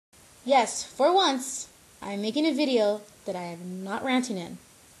Yes, for once, I'm making a video that I am not ranting in.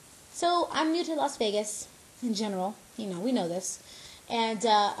 So, I'm new to Las Vegas in general. We know this. And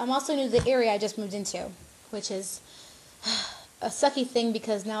I'm also new to the area I just moved into, which is a sucky thing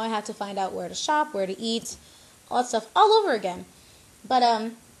because now I have to find out where to shop, where to eat, all that stuff all over again. But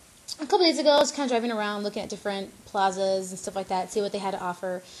a couple days ago, I was kind of driving around looking at different plazas and stuff like that, see what they had to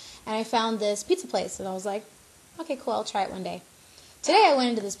offer. And I found this pizza place, and I was like, okay, cool, I'll try it one day. Today I went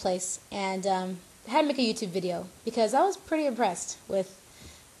into this place and I had to make a YouTube video because I was pretty impressed with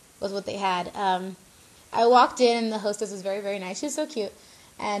what they had. I walked in and the hostess was very, very nice. She was so cute.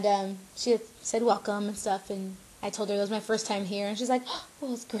 And she said welcome and stuff, and I told her it was my first time here, and she's like, oh,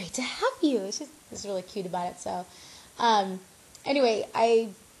 well, it's great to have you. She's really cute about it. So anyway, I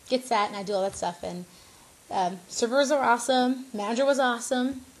get sat and I do all that stuff, and servers are awesome, manager was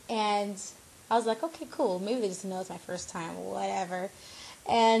awesome, and I was like, okay, cool. Maybe they just know it's my first time, whatever.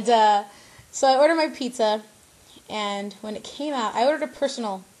 And so I ordered my pizza, and when it came out, I ordered a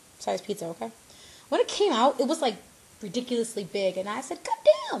personal size pizza, okay? When it came out, it was like ridiculously big, and I said, God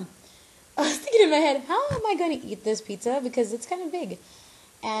damn! I was thinking in my head, how am I going to eat this pizza? Because it's kind of big.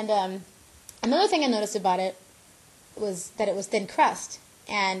 And another thing I noticed about it was that it was thin crust.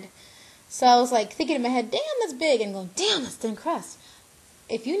 And so I was like thinking in my head, damn, that's big, and going, damn, that's thin crust.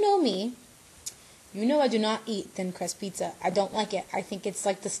 If you know me, you know I do not eat thin crust pizza. I don't like it. I think it's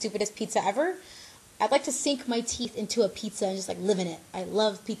like the stupidest pizza ever. I'd like to sink my teeth into a pizza and just like live in it. I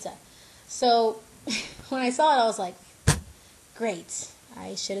love pizza. So when I saw it, I was like, great.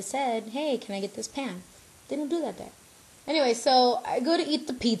 I should have said, hey, can I get this pan? They don't do that there. Anyway, so I go to eat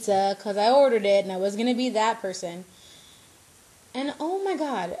the pizza because I ordered it and I was going to be that person. And oh my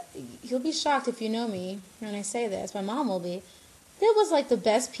God, you'll be shocked if you know me when I say this. My mom will be. It was like the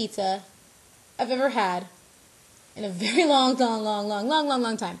best pizza I've ever had in a very long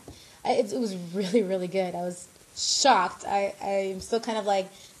time. It was really, really good. I was shocked. I'm still kind of like,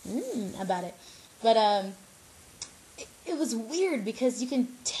 about it. But it was weird because you can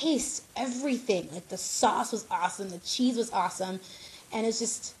taste everything. Like the sauce was awesome, the cheese was awesome, and it's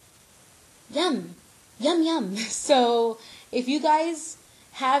just yum, yum, yum. So if you guys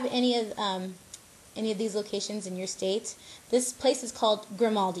have any of these locations in your state, this place is called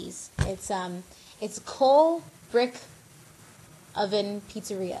Grimaldi's. It's coal brick oven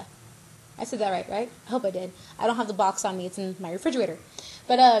pizzeria. I said that right? I hope I did. I don't have the box on me. It's in my refrigerator.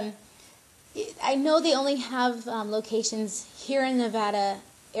 But I know they only have locations here in Nevada,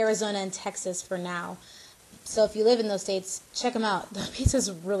 Arizona, and Texas for now. So if you live in those states, check them out. The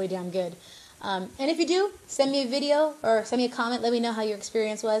pizza's really damn good. And if you do, send me a video or send me a comment. Let me know how your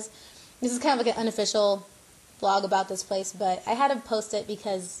experience was. This is kind of like an unofficial vlog about this place, but I had to post it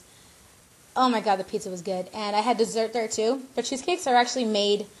because, oh my God, the pizza was good. And I had dessert there too. But cheesecakes are actually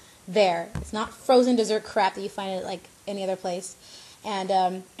made there. It's not frozen dessert crap that you find at like any other place. And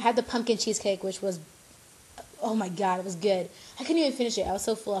I had the pumpkin cheesecake, which was, oh my God, it was good. I couldn't even finish it. I was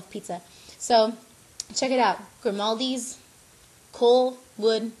so full of pizza. So check it out. Grimaldi's coal,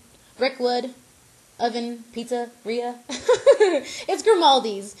 wood, brick wood, oven, pizzeria. It's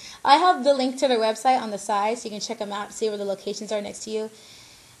Grimaldi's. I have the link to their website on the side so you can check them out, see where the locations are next to you.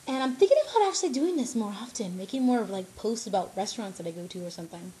 And I'm thinking about actually doing this more often, making more like posts about restaurants that I go to or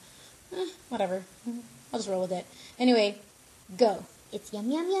something. Whatever. I'll just roll with it. Anyway, go. It's yum,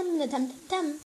 yum, yum, the tum, tum, tum.